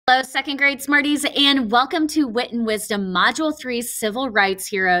Hello, second grade Smarties, and welcome to Wit and Wisdom Module 3 Civil Rights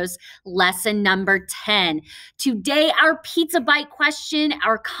Heroes, lesson number 10. Today, our pizza bite question,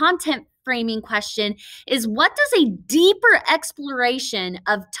 our content framing question is, what does a deeper exploration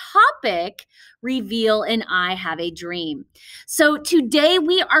of topic reveal in I Have a Dream? So today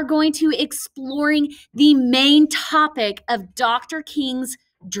we are going to exploring the main topic of Dr. King's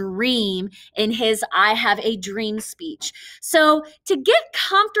dream in his I Have a Dream speech. So to get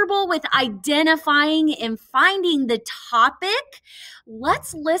comfortable with identifying and finding the topic,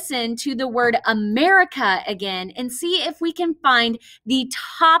 let's listen to the word America again and see if we can find the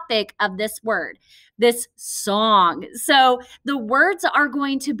topic of this word, this song. So the words are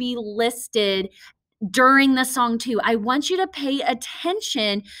going to be listed during the song too. I want you to pay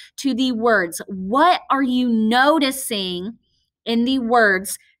attention to the words. What are you noticing in the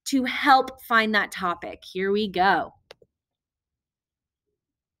words to help find that topic? Here we go.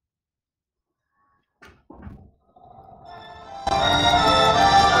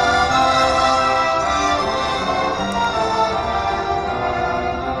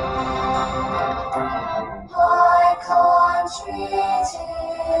 My country,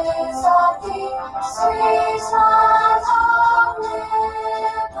 'tis of thee, sweet land of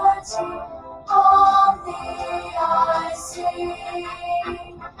liberty, of thee I sing.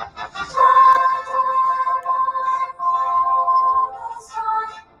 Land of my father's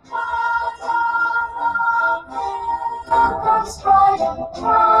time, land of the pilgrim's pride,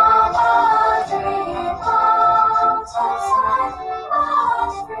 from every mountainside,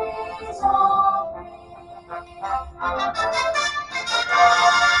 let freedom ring.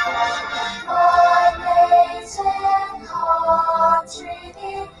 My native country,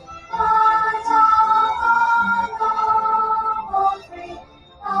 thee, land of thy noble free,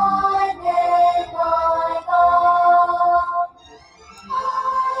 thy name I love. I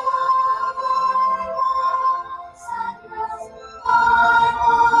love thy laws and rules, thy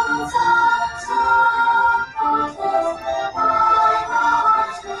modes and temperance, thy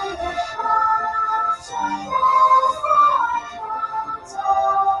heart with passion is thy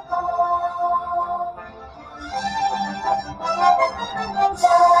protocol.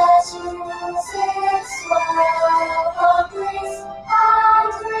 That swell of breeze and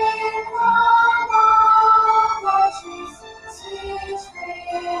green from all the trees, sweet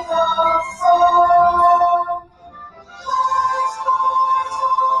freedom song. Let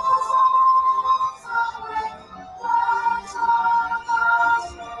mortals rise awake, let all the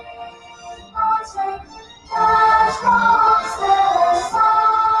spring partake, let rocks their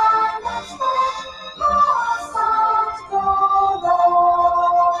silence break, the sound go low.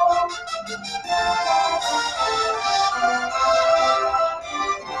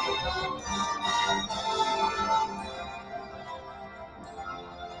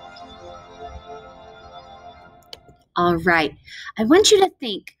 All right. I want you to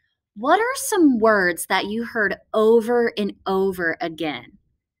think, what are some words that you heard over and over again?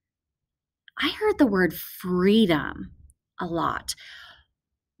 I heard the word freedom a lot.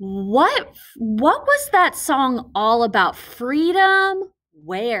 What was that song all about? Freedom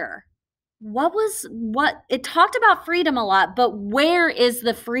where? What it talked about freedom a lot, but where is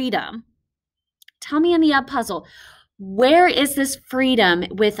the freedom? Tell me in the puzzle. Where is this freedom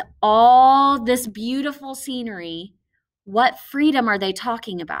with all this beautiful scenery? What freedom are they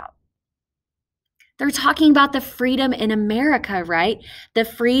talking about? They're talking about the freedom in America, right? The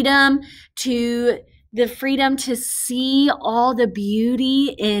freedom to see all the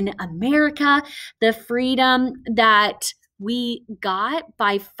beauty in America, the freedom that we got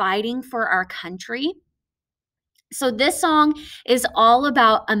by fighting for our country. So this song is all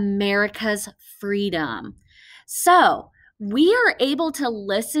about America's freedom. So we are able to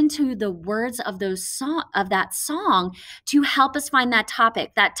listen to the words of that song to help us find that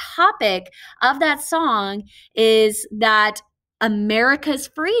topic. That topic of that song is that America's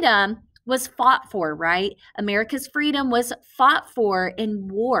freedom was fought for, right? America's freedom was fought for in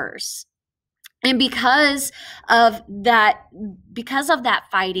wars. And because of that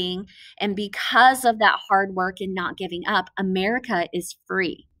fighting and because of that hard work and not giving up, America is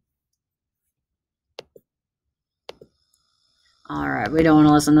free. All right, we don't want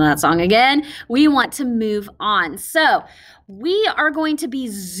to listen to that song again. We want to move on. So we are going to be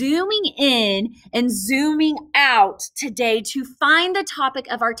zooming in and zooming out today to find the topic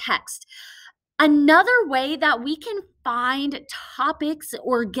of our text. Another way that we can find topics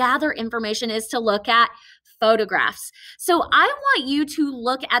or gather information is to look at photographs. So I want you to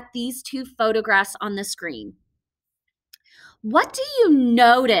look at these two photographs on the screen. What do you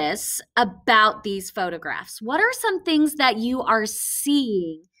notice about these photographs? What are some things that you are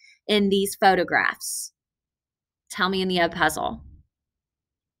seeing in these photographs? Tell me in the ed puzzle.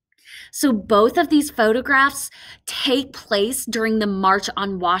 So both of these photographs take place during the March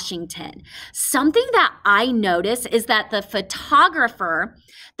on Washington. Something that I notice is that the photographer,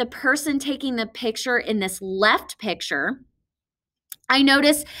 the person taking the picture in this left picture, I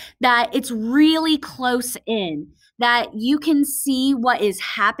notice that it's really close in, that you can see what is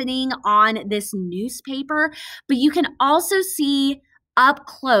happening on this newspaper, but you can also see up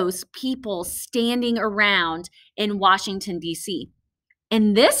close people standing around in Washington, D.C.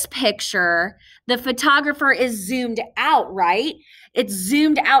 In this picture, the photographer is zoomed out, right? It's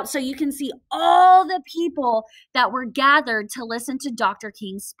zoomed out so you can see all the people that were gathered to listen to Dr.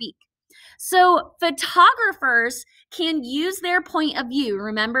 King speak. So photographers can use their point of view.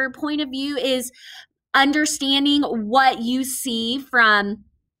 Remember, point of view is understanding what you see from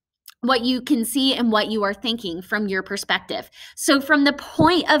what you can see and what you are thinking from your perspective. So from the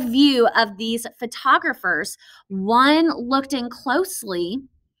point of view of these photographers, one looked in closely,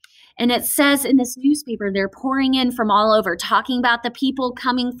 and it says in this newspaper, they're pouring in from all over, talking about the people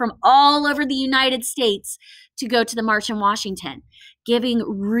coming from all over the United States to go to the March in Washington, giving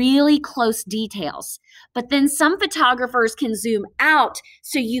really close details. But then some photographers can zoom out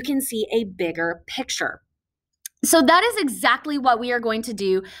so you can see a bigger picture. So that is exactly what we are going to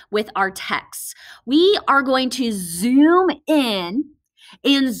do with our texts. We are going to zoom in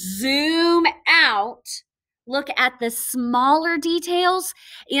and zoom out, look at the smaller details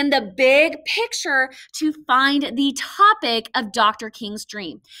and the big picture to find the topic of Dr. King's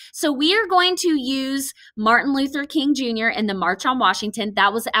dream. So we are going to use Martin Luther King Jr. and the March on Washington.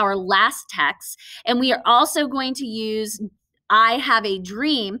 That was our last text. And we are also going to use I Have a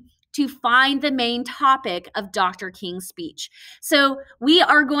Dream to find the main topic of Dr. King's speech. So we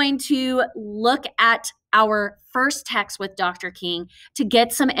are going to look at our first text with Dr. King to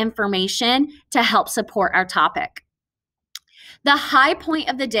get some information to help support our topic. The high point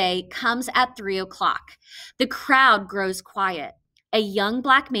of the day comes at 3 o'clock. The crowd grows quiet. A young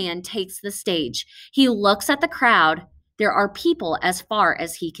Black man takes the stage. He looks at the crowd. There are people as far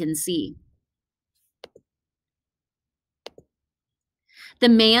as he can see. The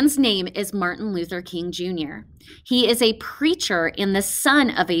man's name is Martin Luther King Jr. He is a preacher and the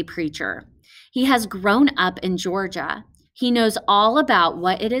son of a preacher. He has grown up in Georgia. He knows all about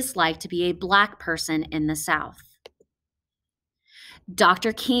what it is like to be a Black person in the South.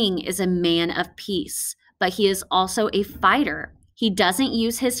 Dr. King is a man of peace, but he is also a fighter. He doesn't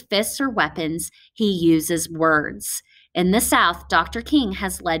use his fists or weapons. He uses words. In the South, Dr. King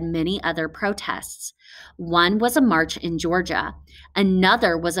has led many other protests. One was a march in Georgia.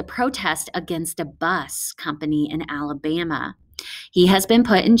 Another was a protest against a bus company in Alabama. He has been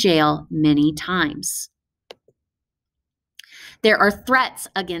put in jail many times. There are threats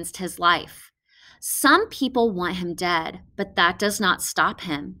against his life. Some people want him dead, but that does not stop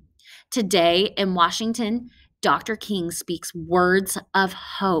him. Today in Washington, Dr. King speaks words of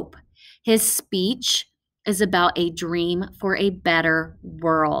hope. His speech is about a dream for a better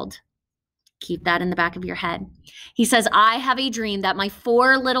world. Keep that in the back of your head. He says, I have a dream that my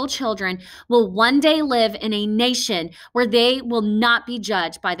 4 little children will one day live in a nation where they will not be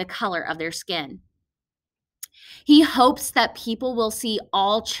judged by the color of their skin. He hopes that people will see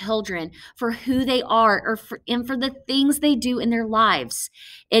all children for who they are and for the things they do in their lives.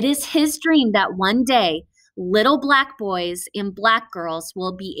 It is his dream that one day little Black boys and Black girls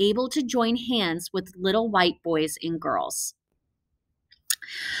will be able to join hands with little white boys and girls.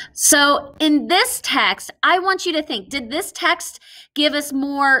 So in this text, I want you to think, did this text give us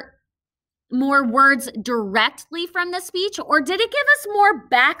more words directly from the speech, or did it give us more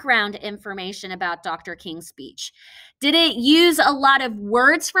background information about Dr. King's speech? Did it use a lot of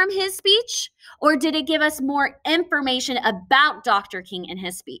words from his speech, or did it give us more information about Dr. King and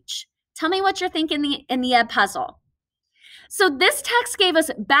his speech? Tell me what you're thinking in the puzzle. So this text gave us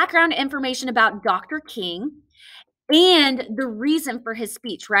background information about Dr. King and the reason for his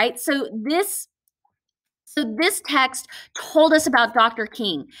speech, right? So this text told us about Dr.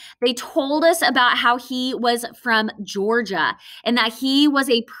 King. They told us about how he was from Georgia and that he was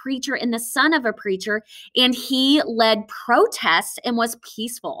a preacher and the son of a preacher, and he led protests and was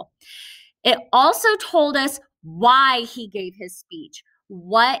peaceful. It also told us why he gave his speech,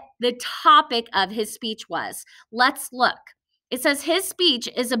 what the topic of his speech was. Let's look. It says his speech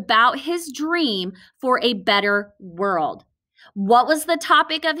is about his dream for a better world. What was the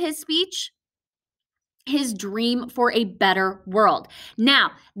topic of his speech? His dream for a better world.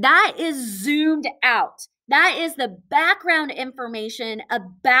 Now, that is zoomed out. That is the background information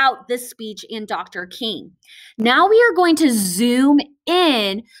about the speech in Dr. King. Now we are going to zoom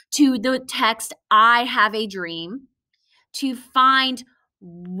in to the text, I Have a Dream, to find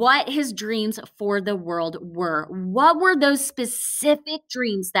what his dreams for the world were. What were those specific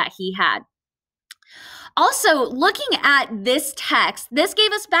dreams that he had? Also, looking at this text, this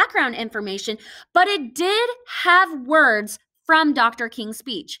gave us background information, but it did have words from Dr. King's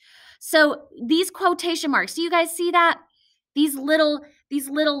speech. So these quotation marks, do you guys see that? These little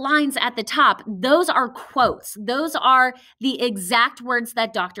lines at the top, those are quotes. Those are the exact words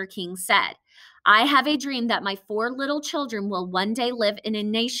that Dr. King said. I have a dream that my 4 little children will one day live in a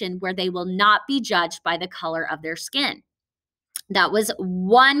nation where they will not be judged by the color of their skin. That was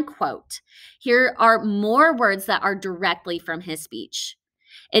one quote. Here are more words that are directly from his speech.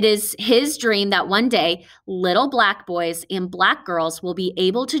 It is his dream that one day little black boys and black girls will be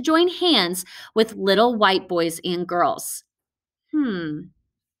able to join hands with little white boys and girls.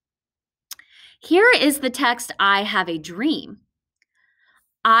 Here is the text, I have a dream.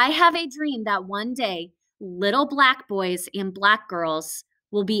 I have a dream that one day little black boys and black girls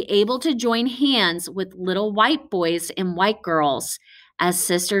will be able to join hands with little white boys and white girls as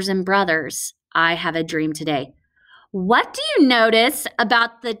sisters and brothers. I have a dream today. What do you notice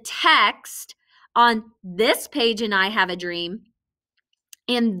about the text on this page in I Have a Dream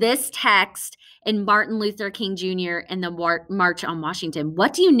and this text in Martin Luther King Jr. and the March on Washington?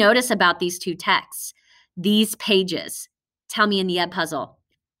 What do you notice about these two texts, these pages? Tell me in the Ed Puzzle.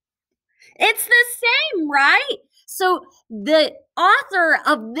 It's the same, right? So the author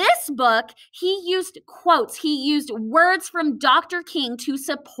of this book, he used quotes. He used words from Dr. King to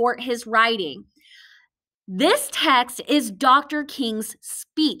support his writing. This text is Dr. King's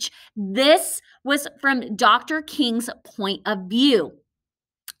speech. This was from Dr. King's point of view.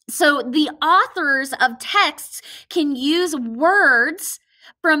 So the authors of texts can use words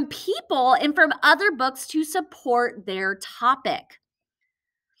from people and from other books to support their topic.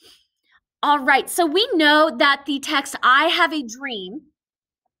 All right, so we know that the text I Have a Dream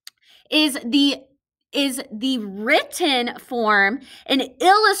is the written form, an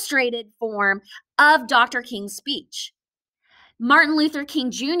illustrated form of Dr. King's speech. Martin Luther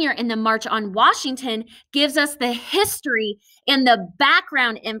King Jr. in the March on Washington gives us the history and the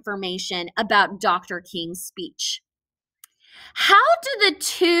background information about Dr. King's speech. How do the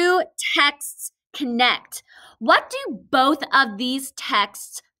two texts connect? What do both of these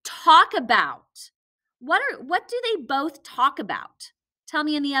texts talk about? What do they both talk about? Tell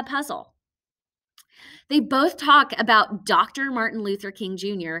me in the puzzle. They both talk about Dr. Martin Luther King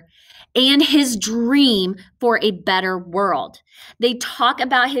Jr. and his dream for a better world. They talk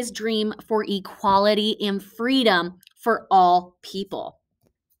about his dream for equality and freedom for all people.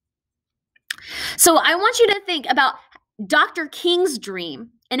 So I want you to think about Dr. King's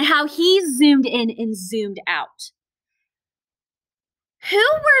dream and how he zoomed in and zoomed out. Who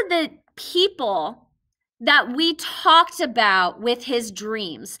were the people that we talked about with his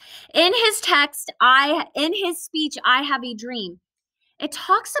dreams? In his text, in his speech, I Have a Dream, it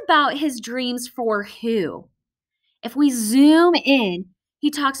talks about his dreams for who? If we zoom in,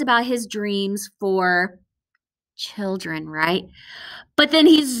 he talks about his dreams for children, right? But then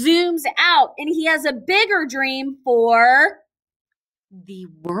he zooms out and he has a bigger dream for the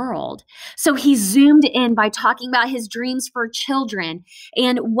world. So he zoomed in by talking about his dreams for children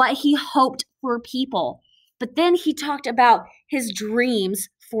and what he hoped for people. But then he talked about his dreams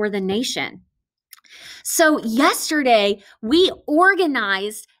for the nation. So yesterday we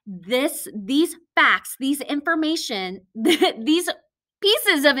organized these facts, these information, these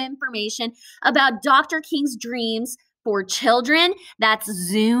pieces of information about Dr. King's dreams for children. That's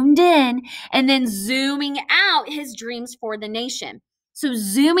zoomed in, and then zooming out his dreams for the nation. So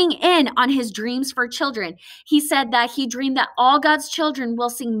zooming in on his dreams for children, he said that he dreamed that all God's children will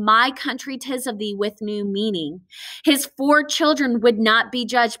sing My Country 'Tis of Thee with new meaning. His 4 children would not be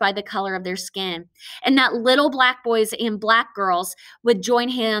judged by the color of their skin, and that little black boys and black girls would join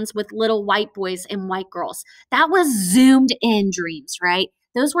hands with little white boys and white girls. That was zoomed in dreams, right?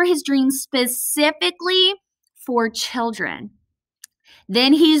 Those were his dreams specifically for children.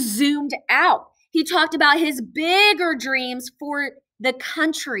 Then he zoomed out. He talked about his bigger dreams for the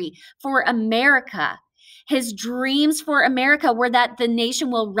country, for America. His dreams for America were that the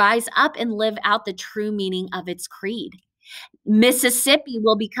nation will rise up and live out the true meaning of its creed. Mississippi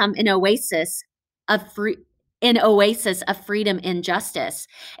will become an oasis of freedom and justice.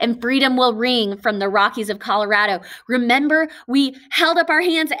 And freedom will ring from the Rockies of Colorado. Remember, we held up our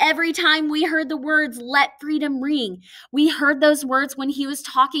hands every time we heard the words, let freedom ring. We heard those words when he was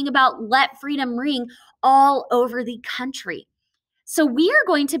talking about let freedom ring all over the country. So we are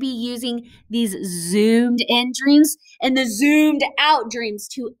going to be using these zoomed in dreams and the zoomed out dreams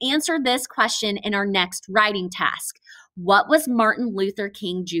to answer this question in our next writing task. What was Martin Luther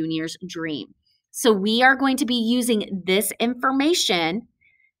King Jr.'s dream? So we are going to be using this information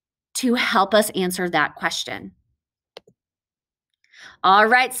to help us answer that question. All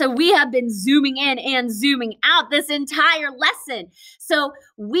right, so we have been zooming in and zooming out this entire lesson. So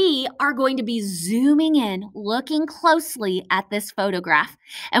we are going to be zooming in, looking closely at this photograph,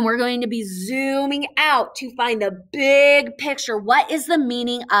 and we're going to be zooming out to find the big picture. What is the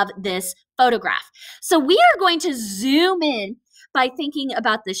meaning of this photograph? So we are going to zoom in by thinking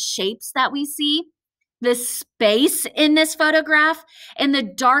about the shapes that we see, the space in this photograph, and the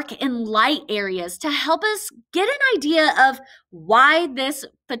dark and light areas to help us get an idea of why this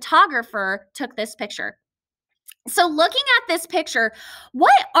photographer took this picture. So looking at this picture,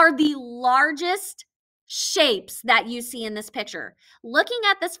 what are the largest shapes that you see in this picture? Looking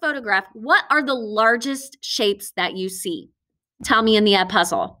at this photograph, what are the largest shapes that you see? Tell me in the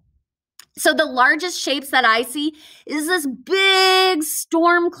puzzle. So the largest shapes that I see is this big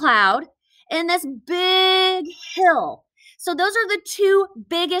storm cloud and this big hill. So those are the two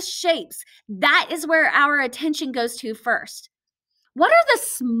biggest shapes. That is where our attention goes to first. What are the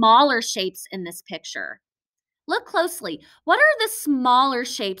smaller shapes in this picture? Look closely. What are the smaller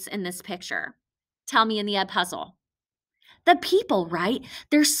shapes in this picture? Tell me in the puzzle. The people, right?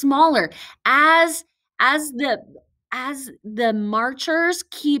 They're smaller. As the marchers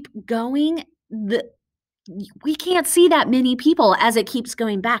keep going, we can't see that many people as it keeps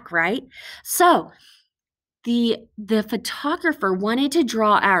going back, right? So the photographer wanted to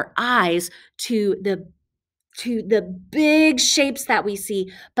draw our eyes to the big shapes that we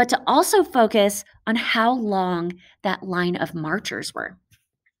see, but to also focus on how long that line of marchers were.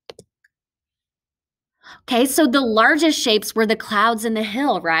 Okay, so the largest shapes were the clouds and the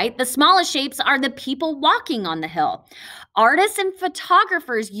hill, right? The smallest shapes are the people walking on the hill. Artists and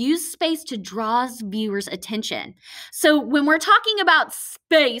photographers use space to draw viewers' attention. So when we're talking about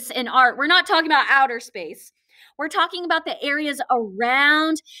space in art, we're not talking about outer space. We're talking about the areas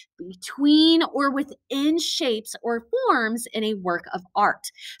around, between, or within shapes or forms in a work of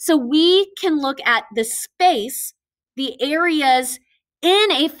art. So we can look at the space, the areas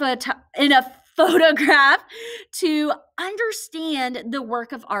in a photograph to understand the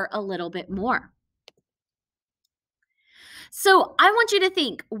work of art a little bit more. So I want you to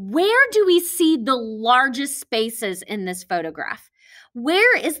think, where do we see the largest spaces in this photograph?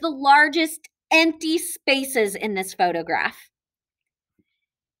 Where is the largest empty spaces in this photograph?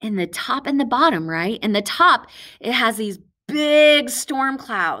 In the top and the bottom, right? In the top, it has these big storm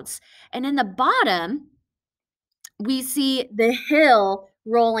clouds. And in the bottom, we see the hill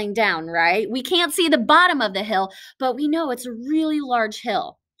rolling down, right? We can't see the bottom of the hill, but we know it's a really large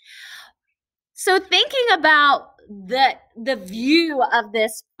hill. So thinking about the view of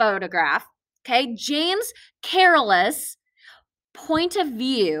this photograph, okay, James Carolus' point of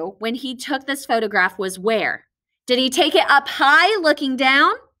view when he took this photograph was where? Did he take it up high looking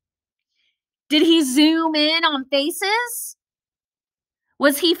down? Did he zoom in on faces?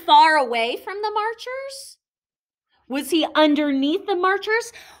 Was he far away from the marchers? Was he underneath the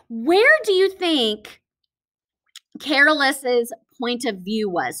marchers? Where do you think Carolus's point of view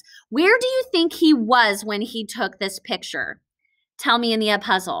was? Where do you think he was when he took this picture? Tell me in the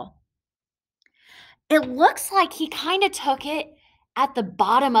puzzle. It looks like he kind of took it at the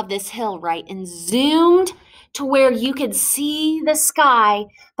bottom of this hill, right? And zoomed to where you could see the sky,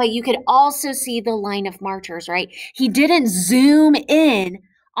 but you could also see the line of marchers, right? He didn't zoom in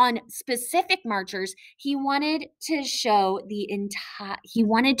on specific marchers. He wanted to show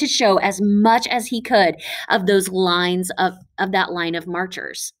as much as he could of those lines of that line of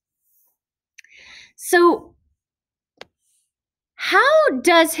marchers. So how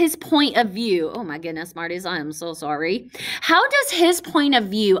does his point of view, oh my goodness, Marty's, I am so sorry. How does his point of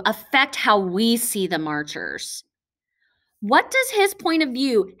view affect how we see the marchers? What does his point of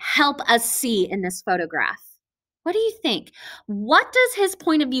view help us see in this photograph? What do you think? What does his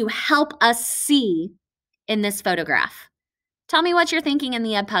point of view help us see in this photograph? Tell me what you're thinking in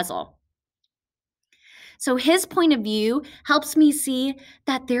the puzzle. So his point of view helps me see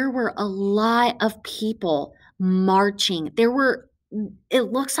that there were a lot of people marching. It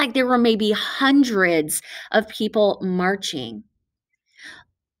looks like there were maybe hundreds of people marching.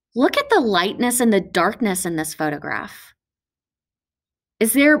 Look at the lightness and the darkness in this photograph.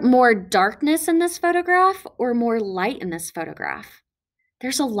 Is there more darkness in this photograph or more light in this photograph?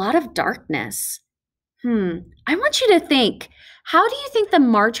 There's a lot of darkness. I want you to think, how do you think the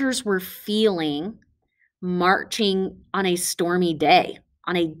marchers were feeling marching on a stormy day,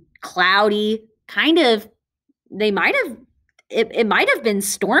 on a cloudy kind of, it might have been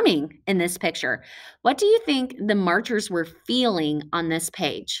storming in this picture. What do you think the marchers were feeling on this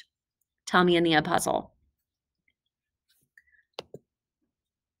page? Tell me in the puzzle.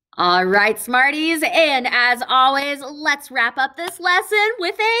 All right, Smarties, and as always, let's wrap up this lesson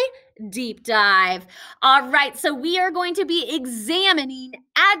with a deep dive. All right, so we are going to be examining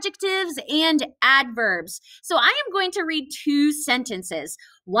adjectives and adverbs. So I am going to read two sentences.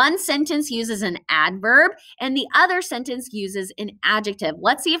 One sentence uses an adverb, and the other sentence uses an adjective.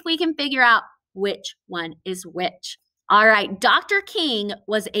 Let's see if we can figure out which one is which. All right, Dr. King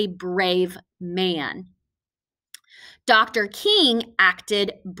was a brave man. Dr. King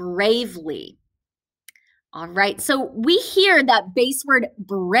acted bravely. All right, so we hear that base word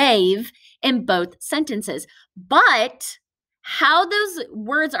brave in both sentences, but how those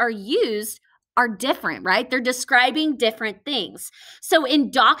words are used are different, right? They're describing different things. So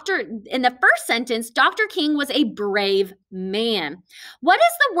in the first sentence, Dr. King was a brave man. What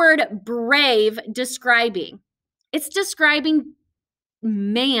is the word brave describing? It's describing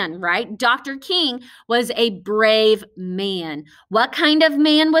man, right? Dr. King was a brave man. What kind of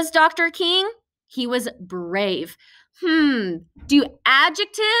man was Dr. King? He was brave. Do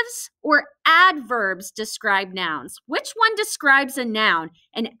adjectives or adverbs describe nouns? Which one describes a noun?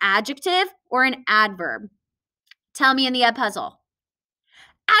 An adjective or an adverb? Tell me in the puzzle.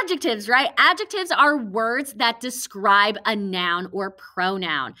 Adjectives, right? Adjectives are words that describe a noun or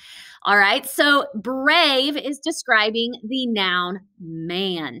pronoun. All right, so brave is describing the noun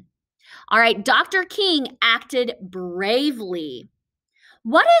man. All right, Dr. King acted bravely.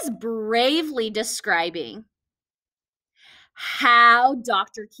 What is bravely describing? How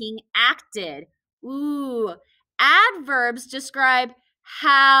Dr. King acted. Ooh, adverbs describe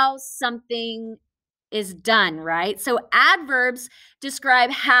how something is done, right? So adverbs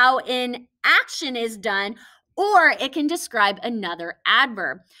describe how an action is done, or it can describe another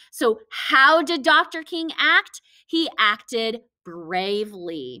adverb. So how did Dr. King act? He acted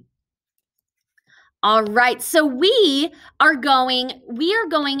bravely. All right, so we are going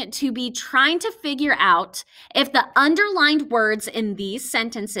to be trying to figure out if the underlined words in these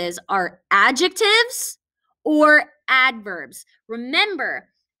sentences are adjectives or adverbs. Remember,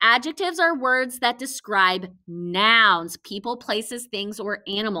 adjectives are words that describe nouns, people, places, things, or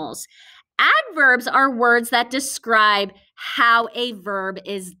animals. Adverbs are words that describe how a verb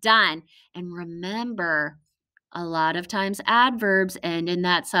is done. And remember, a lot of times adverbs end in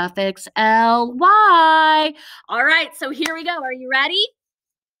that suffix ly. All right, so here we go. Are you ready?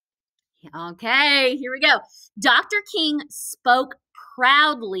 Okay, here we go. Dr. King spoke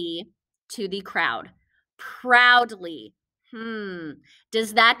proudly to the crowd. Proudly.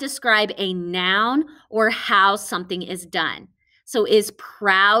 Does that describe a noun or how something is done? So is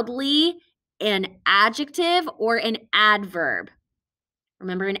proudly an adjective or an adverb?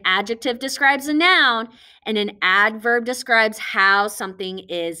 Remember, an adjective describes a noun, and an adverb describes how something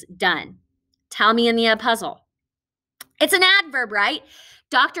is done. Tell me in the puzzle. It's an adverb, right?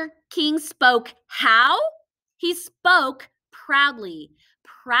 Dr. King spoke how? He spoke proudly.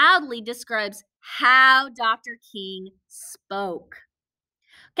 Proudly describes how Dr. King spoke.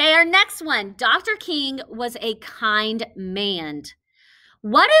 Okay, our next one. Dr. King was a kind man.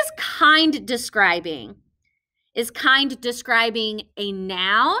 What is kind describing? Is kind describing a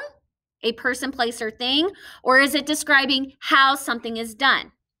noun, a person, place, or thing, or is it describing how something is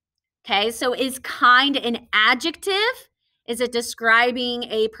done? Okay, so is kind an adjective? Is it describing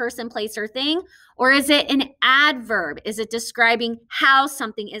a person, place, or thing? Or is it an adverb? Is it describing how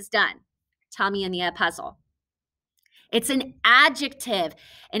something is done? Tell me in the puzzle. It's an adjective.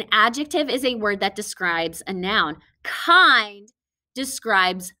 An adjective is a word that describes a noun. Kind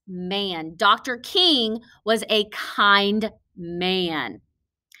describes man. Dr. King was a kind man.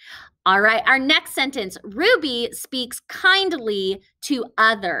 All right, our next sentence. Ruby speaks kindly to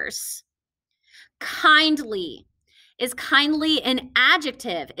others. Kindly. Is kindly an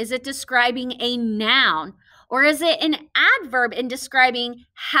adjective? Is it describing a noun? Or is it an adverb in describing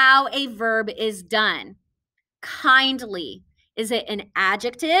how a verb is done? Kindly. Is it an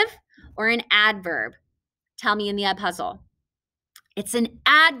adjective or an adverb? Tell me in the puzzle. It's an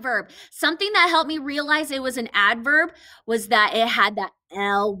adverb. Something that helped me realize it was an adverb was that it had that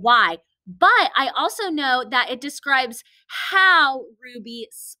ly. But I also know that it describes how Ruby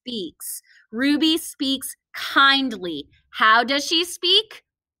speaks. Ruby speaks kindly. How does she speak?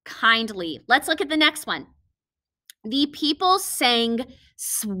 Kindly. Let's look at the next one. The people sang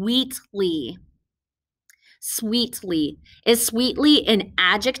sweetly. Sweetly. Is sweetly an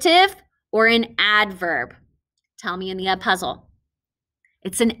adjective or an adverb? Tell me in the puzzle.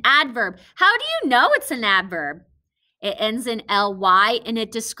 It's an adverb. How do you know it's an adverb? It ends in ly and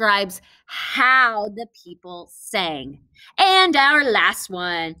it describes how the people sang. And our last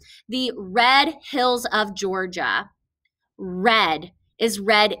one, the red hills of Georgia. Red. Is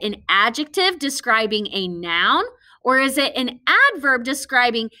red an adjective describing a noun, or is it an adverb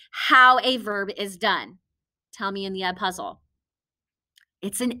describing how a verb is done? Tell me in the puzzle.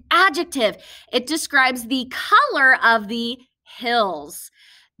 It's an adjective. It describes the color of the hills,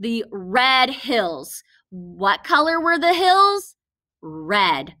 the red hills. What color were the hills?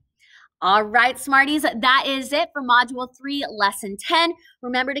 Red. All right, Smarties, that is it for Module 3, Lesson 10.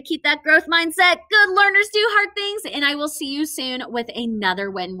 Remember to keep that growth mindset. Good learners do hard things, and I will see you soon with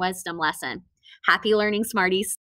another Wit and Wisdom lesson. Happy learning, Smarties.